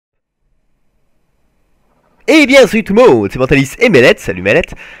Eh bien salut tout le monde, c'est Mentalys et Mellette, salut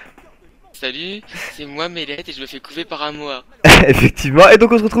Mellette. Salut, c'est moi Mélette et je me fais couver par un mois. Effectivement, et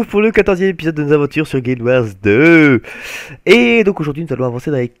donc on se retrouve pour le 14e épisode de nos aventures sur Guild Wars 2. Et donc aujourd'hui nous allons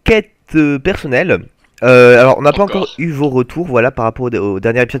avancer dans les quêtes personnelles. Alors on n'a pas encore eu vos retours, voilà, par rapport au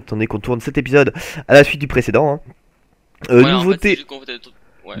dernier épisode, étant donné qu'on tourne cet épisode à la suite du précédent. Nouveauté, en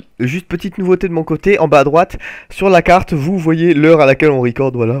fait, juste petite nouveauté de mon côté, en bas à droite, sur la carte, vous voyez l'heure à laquelle on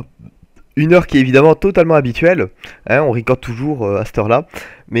record, voilà. Une heure qui est évidemment totalement habituelle, hein, on record toujours à cette heure-là,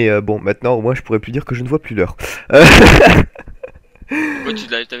 mais bon, maintenant au moins je pourrais plus dire que je ne vois plus l'heure. Pourquoi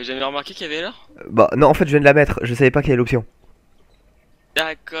t'avais jamais remarqué qu'il y avait l'heure? Bah non, en fait je viens de la mettre, je savais pas qu'il y avait l'option.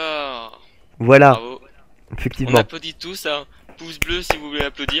 D'accord. Voilà, Bravo. effectivement. On applaudit tous, hein. Pouce bleu si vous voulez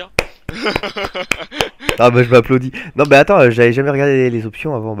applaudir. Ah bah je m'applaudis. Non bah attends, j'avais jamais regardé les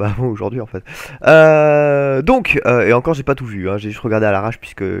options avant, bah bon, aujourd'hui en fait. Et encore j'ai pas tout vu, hein, j'ai juste regardé à l'arrache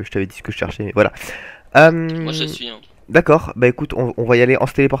puisque je t'avais dit ce que je cherchais, mais voilà. Moi je suis, hein. D'accord, bah écoute, on va y aller en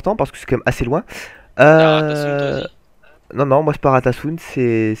se téléportant parce que c'est quand même assez loin. Non, non, moi c'est pas Ratasoun,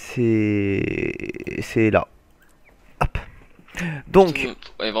 c'est là. Hop. Donc...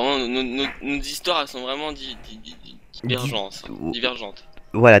 Ouais, vraiment, nos histoires elles sont vraiment divergentes.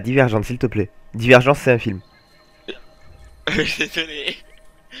 Voilà, Divergente s'il te plaît. Divergence c'est un film. Désolé.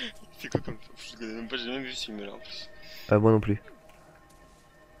 C'est quoi comme ça? Je connais même pas, j'ai même vu ce film là en plus. Moi non plus.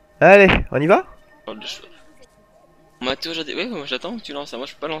 Allez, on y va? Mathéo, ouais, moi j'attends que tu lances. Moi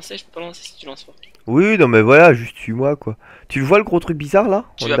je peux pas lancer si tu lances pas. Oui, non mais voilà, juste suis-moi quoi. Tu le vois le gros truc bizarre là?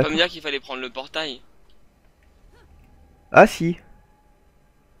 Tu vas pas me dire qu'il fallait prendre le portail? Ah si.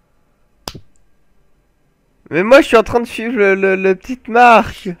 Mais moi je suis en train de suivre le petite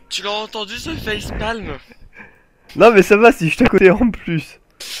marque. Tu l'as entendu ce facepalm? Non mais ça va si je suis à côté en plus.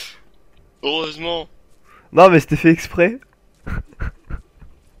 Heureusement. Non mais c'était fait exprès.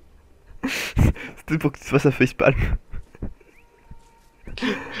 C'était pour que tu te fasses un facepalm.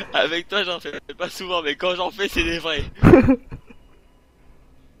 Avec toi j'en fais pas souvent mais quand j'en fais c'est des vrais.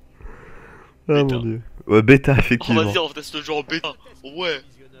 Ah mon dieu. Ouais, bêta effectivement. Oh vas-y on teste le jeu en bêta. Ouais.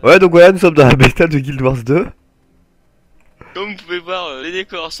 Ouais donc voilà, nous sommes dans la bêta de Guild Wars 2. Comme vous pouvez voir, les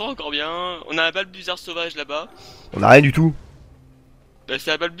décors sont encore bien. On a un balbuzard sauvage là-bas. On a rien du tout. Bah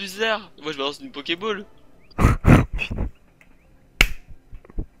c'est un balbuzard. Moi je balance une pokéball.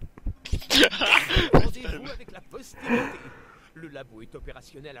 Rendez-vous avec la postérité. Le labo est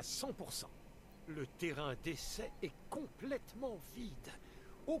opérationnel à 100%. Le terrain d'essai est complètement vide.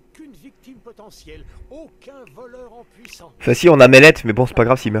 Aucune victime potentielle, aucun voleur en puissance. Enfin si, on a Mellette, mais bon c'est pas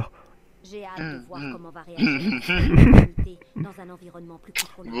grave s'il meurt. J'ai hâte de voir comment va réagir l'humanité dans un environnement plus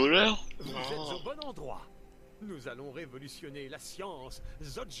contrôlé. Voleur? Vous êtes au bon endroit. Nous allons révolutionner la science,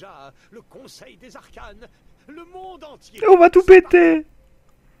 Zodja, le conseil des arcanes, le monde entier. Et on va tout péter.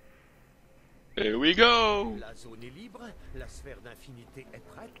 Here we go. La zone est libre, la sphère d'infinité est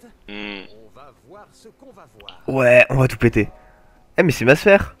prête. On va voir ce qu'on va voir. Ouais, on va tout péter. Eh mais c'est ma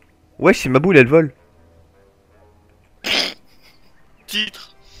sphère. Wesh, c'est ma boule, elle vole. Titre.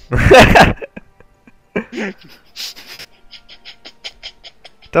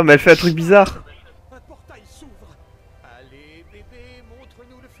 Putain mais elle fait un truc bizarre. Un portail s'ouvre. Allez bébé,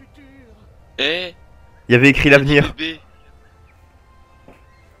 montre-nous le futur. Eh. Il y avait écrit l'avenir. Bébé.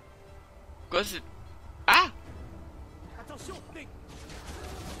 Quoi c'est... Ah. Attention, une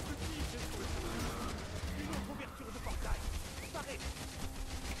autre ouverture de portail. Pareil.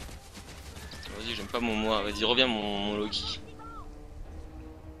 Vas-y j'aime pas mon moi, vas-y reviens mon Loki.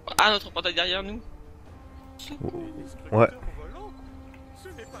 Ah notre portail derrière nous. Ouais. Ce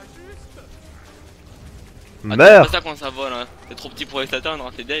n'est pas juste. C'est Meurs. pas ça quand ça vole hein. T'es trop petit pour les atteindre,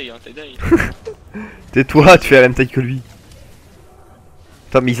 hein. T'es deg, hein. T'es deg. Tais-toi, tu fais la même taille que lui.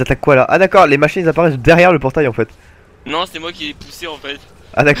 Attends mais ils attaquent quoi là? Ah d'accord, les machines ils apparaissent derrière le portail en fait. Non c'est moi qui l'ai poussé en fait.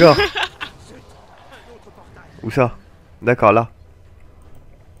 Ah d'accord. Où ça? D'accord là.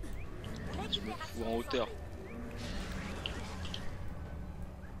 Je me fous en hauteur.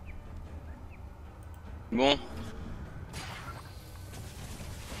 Bon.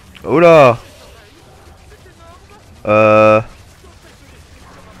 Oh là.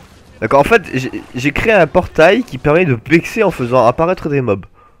 D'accord, en fait j'ai créé un portail qui permet de vexer en faisant apparaître des mobs.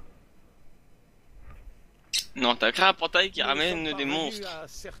 Non, t'as créé un portail qui ramène des monstres. À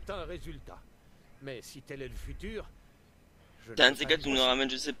certains résultats. Mais si tel est le futur, T'as un de ces quatre, tu nous ramènes,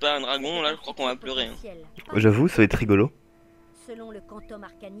 je sais pas, un dragon, là je crois qu'on va pleurer. Hein. J'avoue, ça va être rigolo. Selon le quantum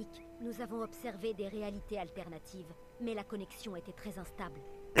arcanique, nous avons observé des réalités alternatives, mais la connexion était très instable.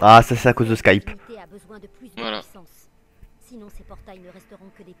 Ah, ça c'est à cause de Skype. L'humanité a besoin de plus de puissance. Sinon ces portails ne resteront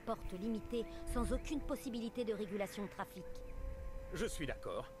que des portes limitées, sans aucune possibilité de régulation de trafic. je suis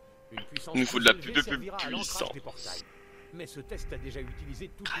d'accord. Une puissance Il nous faut de la plus plus élevée servira à l'ancrage puissance. des portails. Mais ce test a déjà utilisé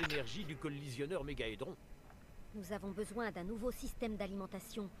toute l'énergie du collisionneur mégaédron. Nous avons besoin d'un nouveau système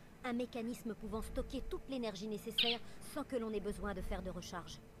d'alimentation, un mécanisme pouvant stocker toute l'énergie nécessaire sans que l'on ait besoin de faire de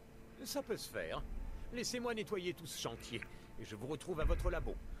recharge. Ça peut se faire. Laissez-moi nettoyer tout ce chantier et je vous retrouve à votre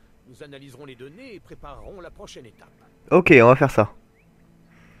labo. Nous analyserons les données et préparerons la prochaine étape. Ok, on va faire ça.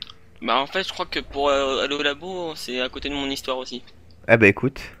 Bah en fait je crois que pour aller au labo c'est à côté de mon histoire aussi. Eh bah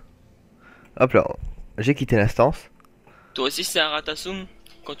écoute. Hop là, j'ai quitté l'instance. Toi aussi c'est un ratassoum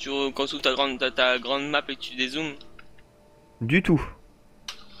quand tu ouvres ta grande map et que tu dézoomes. Du tout.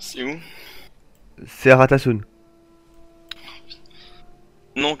 C'est où? C'est Ratasun.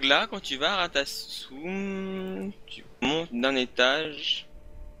 Donc là quand tu vas à ratassoum, tu montes d'un étage.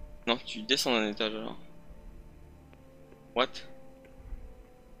 Non tu descends d'un étage alors. What?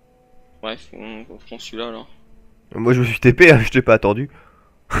 Bref, on prend celui-là alors. Moi je me suis TP, hein, je t'ai pas attendu.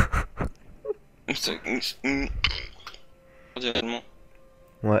 Réellement.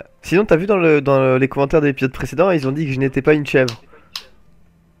 Ouais. Sinon t'as vu dans les commentaires de l'épisode précédent, ils ont dit que je n'étais pas une chèvre.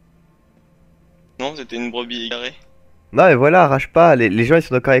 Non, c'était une brebis égarée. Non mais voilà, rage pas, les gens ils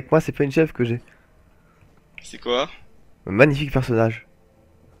sont d'accord avec moi, c'est pas une chèvre que j'ai. C'est quoi? Magnifique personnage.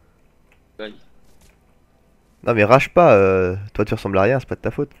 Bye. Non mais rage pas, toi tu ressembles à rien, c'est pas de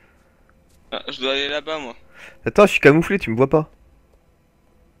ta faute. Ah, je dois aller là-bas moi. Attends, je suis camouflé, tu me vois pas.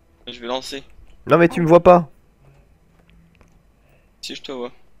 Je vais lancer. Non mais tu me vois pas. Si je te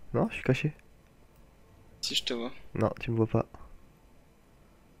vois. Non, je suis caché. Si je te vois. Non, tu me vois pas.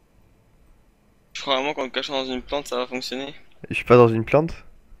 Je crois vraiment qu'en te cachant dans une plante ça va fonctionner. Je suis pas dans une plante.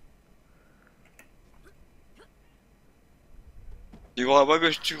 Tu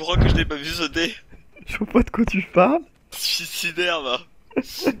crois que je t'ai pas vu sauter? Je vois pas de quoi tu parles. Suicidaire va.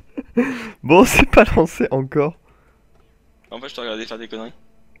 Bon, c'est pas lancé encore. En fait je te regardais faire des conneries.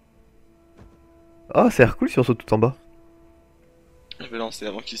 Oh, ça a l'air cool si on saute tout en bas. Je vais lancer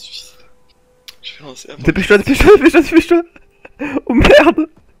avant qu'il se suicide. Je vais lancer avant. Dépêche-toi, dépêche-toi, dépêche-toi, dépêche-toi. Oh merde.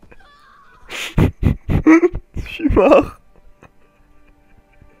 Je suis mort.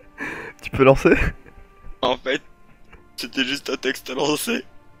 Tu peux lancer? En fait, c'était juste un texte à lancer.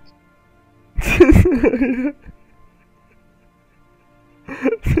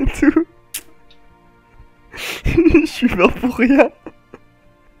 C'est tout. Je suis mort pour rien.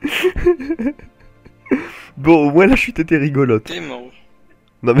 Bon, au moins la chute était rigolote. T'es mort.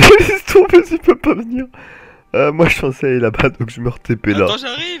 Non mais laisse tomber, tu peux pas venir. Moi je pensais aller là-bas donc je me re-TP là. Attends,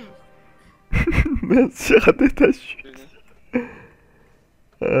 j'arrive. Merci, raté ta chute.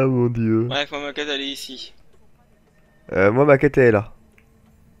 Ah mon dieu. Bref, moi ma quête elle est ici. Moi ma quête est là.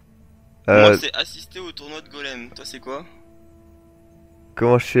 Moi c'est assister au tournoi de golem. Toi c'est quoi?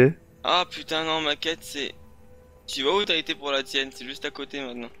 Comment je sais? Ah putain non, ma quête c'est... Tu vois où t'as été pour la tienne? C'est juste à côté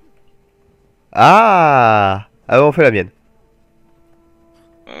maintenant. Ah ouais, on fait la mienne.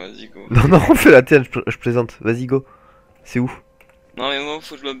 Ouais, vas-y go. Non, non, on fait la tienne, je plaisante. Vas-y, go. C'est où? Non mais moi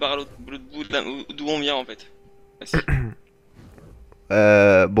faut que je me barre à l'autre bout de là d'où on vient en fait. Vas-y.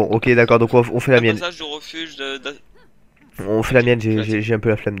 Bon, ok, d'accord, donc on fait la Un mienne. passage de refuge On fait la mienne, j'ai un peu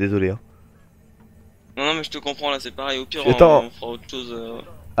la flemme, désolé. Hein. Non non mais je te comprends là, c'est pareil, au pire Attends. on fera autre chose.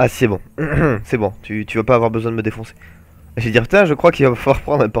 Ah, c'est bon. C'est bon, tu vas pas avoir besoin de me défoncer. J'ai dit, putain, je crois qu'il va falloir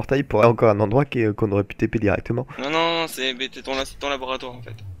prendre un portail pour aller encore un endroit qu'on aurait pu TP directement. Non non, c'est ton laboratoire en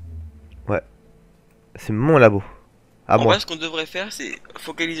fait. C'est mon labo. À En moi. vrai ce qu'on devrait faire c'est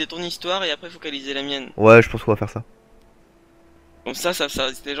focaliser ton histoire et après focaliser la mienne. Ouais, je pense qu'on va faire ça. Comme ça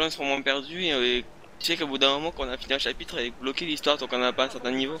les gens ils seront moins perdus et tu sais qu'au bout d'un moment quand on a fini un chapitre et bloquer l'histoire tant qu'on n'a pas un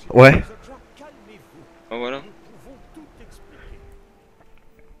certain niveau. Ouais. Calmez-vous. Ben voilà. Nous pouvons tout expliquer.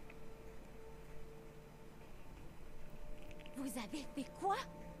 Vous avez fait quoi?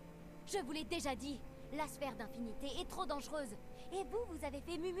 Je vous l'ai déjà dit, la sphère d'infinité est trop dangereuse. Et vous, vous avez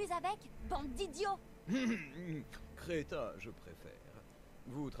fait mumuse avec? Bande d'idiots! Crétin, je préfère.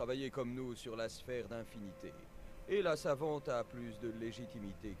 Vous travaillez comme nous sur la sphère d'infinité. Et la savante a plus de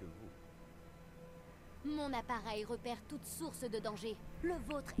légitimité que vous. Mon appareil repère toute source de danger. Le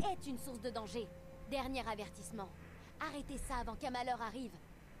vôtre est une source de danger. Dernier avertissement. Arrêtez ça avant qu'un malheur arrive.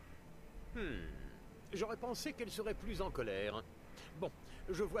 J'aurais pensé qu'elle serait plus en colère. Bon,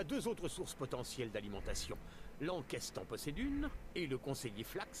 je vois deux autres sources potentielles d'alimentation. L'enquête en possède une, et le conseiller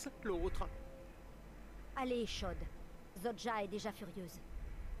Flax, l'autre. Allez, Chaude. Zodja est déjà furieuse.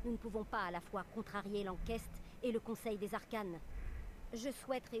 Nous ne pouvons pas à la fois contrarier l'enquête et le conseil des arcanes. Je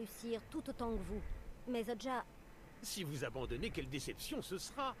souhaite réussir tout autant que vous. Mais Zodja... Si vous abandonnez, quelle déception ce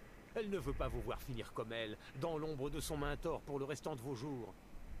sera! Elle ne veut pas vous voir finir comme elle, dans l'ombre de son mentor pour le restant de vos jours.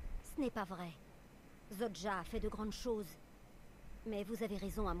 Ce n'est pas vrai. Zodja a fait de grandes choses. Mais vous avez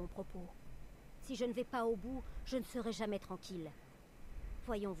raison à mon propos. Si je ne vais pas au bout, je ne serai jamais tranquille.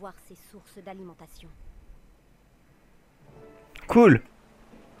 Voyons voir ces sources d'alimentation. Cool.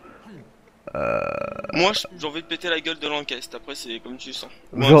 Moi, j'ai envie de péter la gueule de l'enquête. Après, c'est comme tu sens.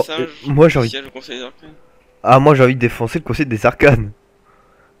 Ou Genre, un singe, moi j'ai envie. siège au conseil des arcanes. Ah, moi j'ai envie de défoncer le conseil des arcanes.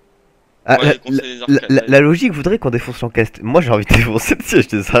 Ah, Ouais, le conseil des arcanes. la logique voudrait qu'on défonce l'enquête. Moi j'ai envie de défoncer le siège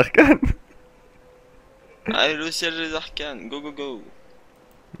des arcanes. Allez, le siège des arcanes. Go, go, go.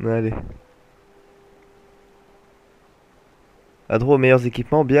 Allez. À droit aux meilleurs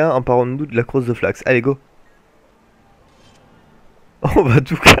équipements, bien, emparons-nous de la crosse de flax. Allez, go. On va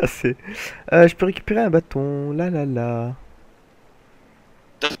tout casser. Je peux récupérer un bâton. La la la.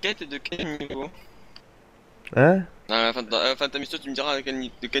 Ta quête est de quel niveau? Hein? À la fin de ta mission, tu me diras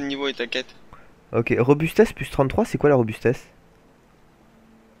de quel niveau est ta quête. Ok, robustesse plus 33, c'est quoi la robustesse?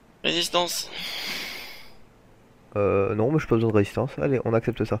 Résistance. Non, mais je pas besoin de résistance. Allez, on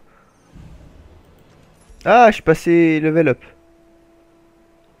accepte ça. Ah, je suis passé level up.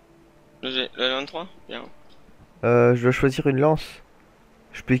 J'ai le 23. Bien. Je dois choisir une lance.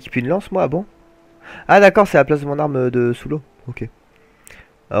 Je peux équiper une lance, moi? Ah bon? Ah, d'accord, c'est à la place de mon arme de sous l'eau. Ok.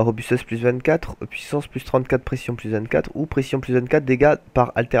 Robustesse plus 24, puissance plus 34, pression plus 24, ou pression plus 24, dégâts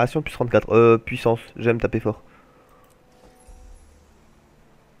par altération plus 34. Puissance, j'aime taper fort.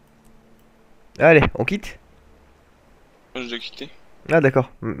 Allez, on quitte? Je dois quitter. Ah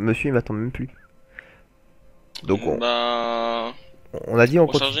d'accord, monsieur il m'attend même plus. Donc Bah... on a dit on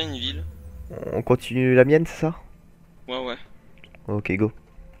pour charger une ville. on continue la mienne, c'est ça? Ouais. Ok, go.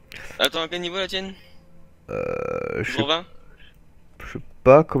 Attends, à quel niveau la tienne? Je sais 20.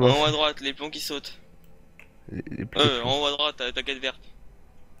 pas comment... En haut à droite, les plombs qui sautent. les En haut à droite, ta quête verte.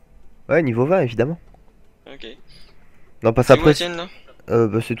 Ouais, niveau 20 évidemment. Ok. Non, pas ça C'est où la après. tienne là?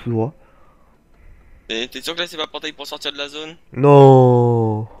 Bah c'est tout droit. T'es sûr que là c'est pas portail pour sortir de la zone?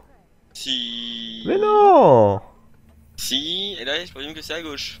 Non. Si... Mais non. Si, et là je présume que c'est à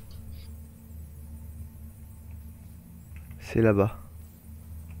gauche. C'est là-bas.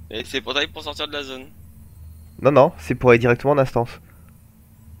 Et c'est portail pour sortir de la zone. Non, c'est pour aller directement en instance.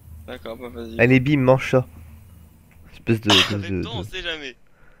 D'accord, bah vas-y. Allez, bim, mange ça. Espèce En même temps, on sait jamais.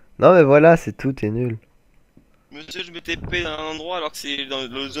 Non mais voilà, c'est tout, t'es nul. Monsieur, je m'étais TP dans un endroit alors que c'est dans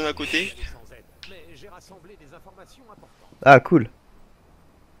la zone à côté. Sans aide, mais j'ai rassemblé des informations importantes. Ah, cool.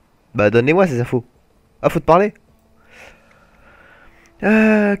 Bah donnez-moi ces infos. Ah, faut te parler.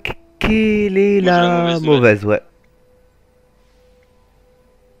 Quelle est Moi, j'ai la la mauvaise mauvaise, ouais.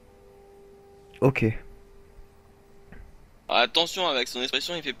 Ok. Ah, attention, avec son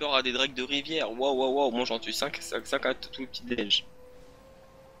expression, il fait peur à des drakes de rivière. Waouh, moi j'en tue 5 à tout petit déj.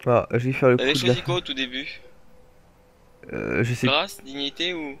 Ah, je vais faire le coup T'avais de la... choisi quoi au tout début? je sais. Grâce,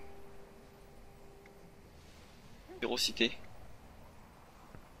 dignité ou... Férocité?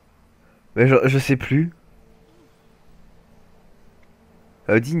 Mais je sais plus.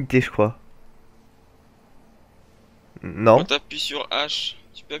 Dignité, je crois. Non. Quand t'appuies sur H,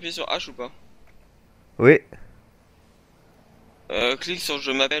 tu peux appuyer sur H ou pas? Oui. Clique sur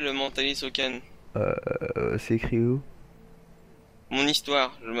je m'appelle Mentalys Okan. C'est écrit où? Mon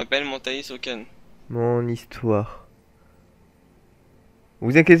histoire, je m'appelle Mentalys Okan. Mon histoire.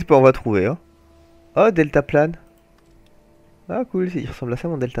 Vous inquiétez pas, on va trouver, hein. Oh, deltaplane. Ah cool, il ressemble à ça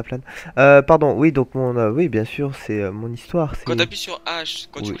mon deltaplane. Pardon, oui, donc oui, bien sûr, c'est mon histoire. Quand t'appuies sur H,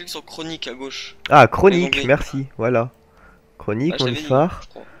 quand tu Oui. cliques sur chronique à gauche. Ah, chronique, Donc, merci, voilà. Chronique, Ah, je mon t'avais dit, histoire. je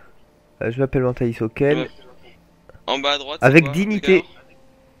crois. Je m'appelle Mentalys Oken. Ouais. En bas à droite, c'est Avec quoi, dignité. regarde.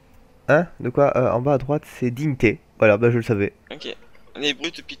 Hein? De quoi? En bas à droite, c'est dignité. Voilà, bah je le savais. Ok. Les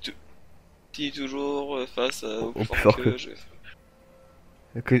brutes puis toujours face au Au plus plus fort fort que que- je...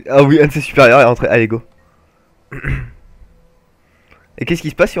 Ah oui, un de ses supérieurs est rentré. Allez, go. Et qu'est-ce qui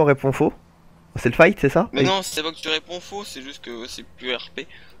se passe si on répond faux? C'est le fight, c'est ça? Mais non, c'est pas que tu réponds faux, c'est juste que c'est plus RP.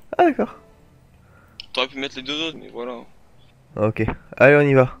 Ah d'accord. T'aurais pu mettre les deux autres, mais voilà. Ok, allez on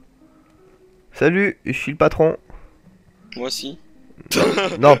y va. Salut, je suis le patron. Moi aussi.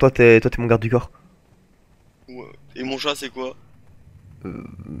 Non, toi t'es mon garde du corps. Ouais. Et mon chat, c'est quoi?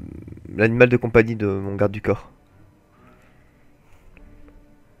 L'animal de compagnie de mon garde du corps.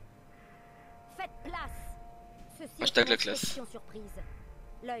 Faites place. Ceci Hashtag est la une classe. inspection surprise.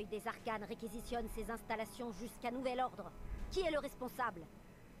 L'œil des arcanes réquisitionne ces installations jusqu'à nouvel ordre. Qui est le responsable?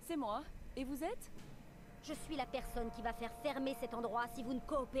 C'est moi. Et vous êtes? Je suis la personne qui va faire fermer cet endroit si vous ne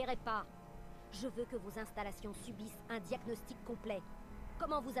coopérez pas. Je veux que vos installations subissent un diagnostic complet.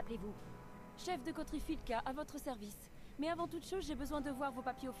 Comment vous appelez-vous? Chef de Cotrifilka, à votre service. Mais avant toute chose, j'ai besoin de voir vos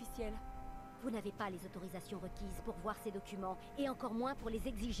papiers officiels. Vous n'avez pas les autorisations requises pour voir ces documents, et encore moins pour les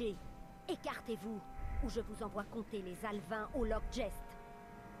exiger. Écartez-vous. ou je vous envoie compter les alvins au log gest.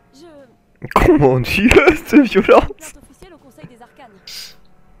 Je... Comment Dieu, cette violence. Plainte officielle au Conseil des Arcanes.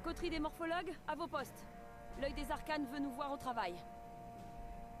 Coterie des morphologues, à vos postes. L'œil des Arcanes veut nous voir au travail.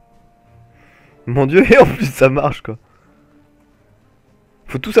 Mon Dieu, et en plus ça marche quoi.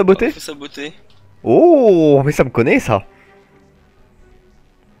 Faut tout saboter? Faut saboter. Oh, mais ça me connaît ça.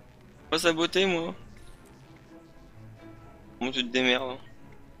 Faut saboter moi. Bon, tu te démerdes.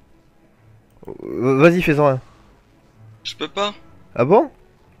 Vas-y, fais-en un. Je peux pas. Ah bon?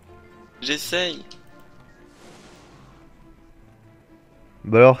 J'essaye.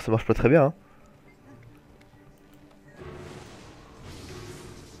 Bah alors, ça marche pas très bien. Hein.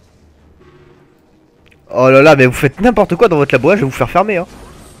 Oh là là, mais vous faites n'importe quoi dans votre labo, je vais vous faire fermer. Hein.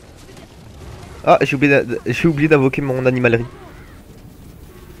 Ah, j'ai oublié d'invoquer mon animalerie.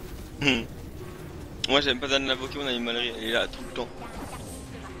 Moi j'aime pas d'invoquer mon animalerie, elle est là tout le temps.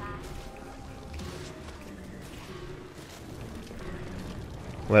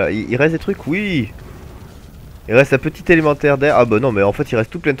 Voilà, il reste des trucs, oui. Il reste un petit élémentaire d'air. Ah bah non, mais en fait il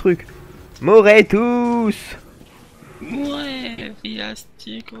reste tout plein de trucs. Mourrez tous. Ouais,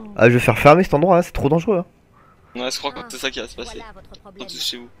 fiastico. Ah, je vais faire fermer cet endroit, hein, c'est trop dangereux. Hein. Ouais, je crois que c'est ça qui va se passer. Voilà votre problème. Surtout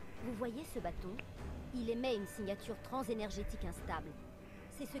chez vous. Vous voyez ce bâton? Il émet une signature transénergétique instable.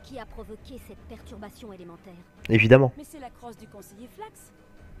 C'est ce qui a provoqué cette perturbation élémentaire. Évidemment. Mais c'est la crosse du conseiller Flax.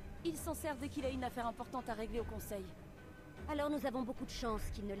 Il s'en sert dès qu'il a une affaire importante à régler au conseil. Alors nous avons beaucoup de chance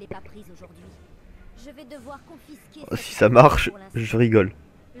qu'il ne l'ait pas prise aujourd'hui. Je vais devoir confisquer... Oh, cette si ça crosse marche, pour l'instant. je rigole.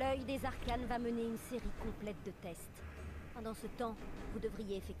 L'œil des arcanes va mener une série complète de tests. Pendant ce temps, vous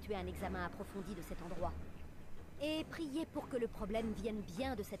devriez effectuer un examen approfondi de cet endroit. Et priez pour que le problème vienne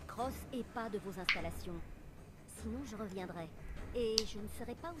bien de cette crosse et pas de vos installations. Sinon, je reviendrai. Et je ne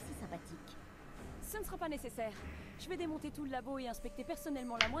serai pas aussi sympathique. Ce ne sera pas nécessaire. Je vais démonter tout le labo et inspecter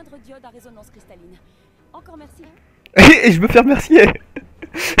personnellement la moindre diode à résonance cristalline. Encore merci. Et je me fais remercier.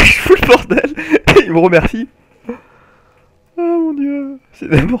 Je fous le bordel. Et il me remercie. Oh mon Dieu, c'est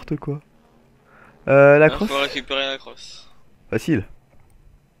n'importe quoi. La crosse. Faut récupérer la crosse. Facile.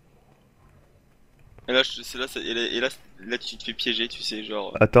 Et là, là, tu te fais piéger, tu sais,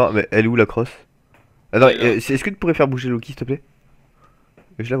 genre. Attends, mais elle est où la crosse? Attends, Elle est là. est-ce que tu pourrais faire bouger Loki s'il te plaît?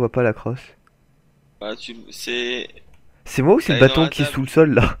 Je la vois pas la crosse. Bah, c'est. C'est moi ou c'est le Elle est dans bâton la qui est table. sous le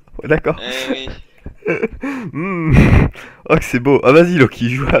sol là? Ouais, d'accord. Eh oui. Oh que c'est beau. Ah vas-y Loki,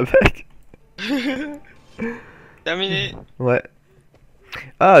 joue avec. Terminé. Ouais.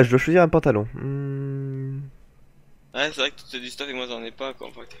 Ah, je dois choisir un pantalon. Ouais, c'est vrai que tu as du stuff et moi j'en ai pas quoi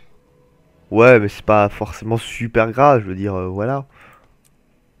en fait. Ouais, mais c'est pas forcément super grave, je veux dire, voilà.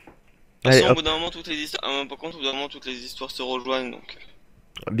 De toute Allez, façon, au hop. bout d'un moment, toutes les histoires. Par contre, au bout d'un moment, toutes les histoires se rejoignent donc.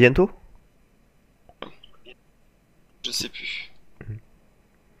 Bientôt? Je sais plus.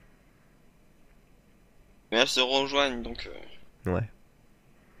 Mais elles se rejoignent donc. Ouais.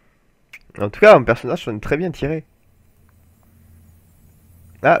 En tout cas, mon personnage sonne très bien tiré.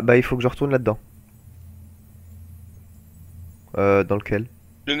 Ah, bah il faut que je retourne là-dedans. Dans lequel?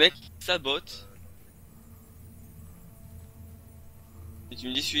 Le mec sabote. Et tu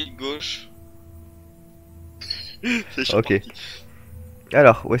me dis celui de gauche. C'est chiant, Ok. parti.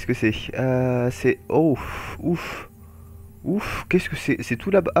 Alors, où est-ce que c'est? C'est... Oh, ouf. Ouf, qu'est-ce que c'est? C'est tout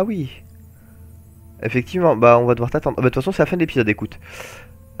là-bas. Ah oui. Effectivement, bah on va devoir t'attendre. Bah de toute façon, c'est la fin de l'épisode, écoute.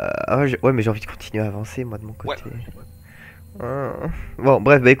 Ouais, mais j'ai envie de continuer à avancer, moi, de mon côté. Bon,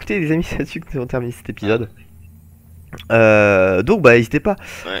 bref, bah écoutez, les amis, c'est là-dessus que nous avons terminé cet épisode. Donc, bah n'hésitez pas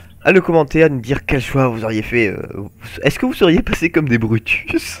à le commenter, à nous dire quel choix vous auriez fait. Est-ce que vous seriez passé comme des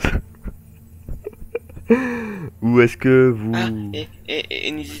Brutus? Ou est-ce que vous... Ah,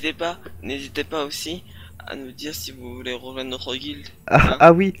 et n'hésitez pas aussi à nous dire si vous voulez rejoindre notre guilde.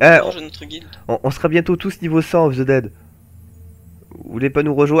 Ah oui, Rejoindre notre guilde. on sera bientôt tous niveau 100 of the Dead. Vous voulez pas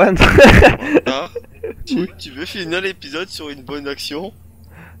nous rejoindre? Ah, tu veux finir l'épisode sur une bonne action?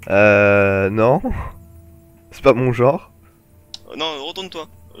 Non. C'est pas mon genre. Non, retourne-toi,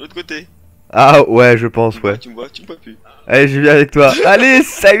 de l'autre côté. Ah ouais, je pense, ouais. Tu me vois plus. Allez, je viens avec toi. Allez,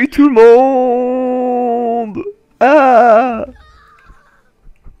 salut tout le monde!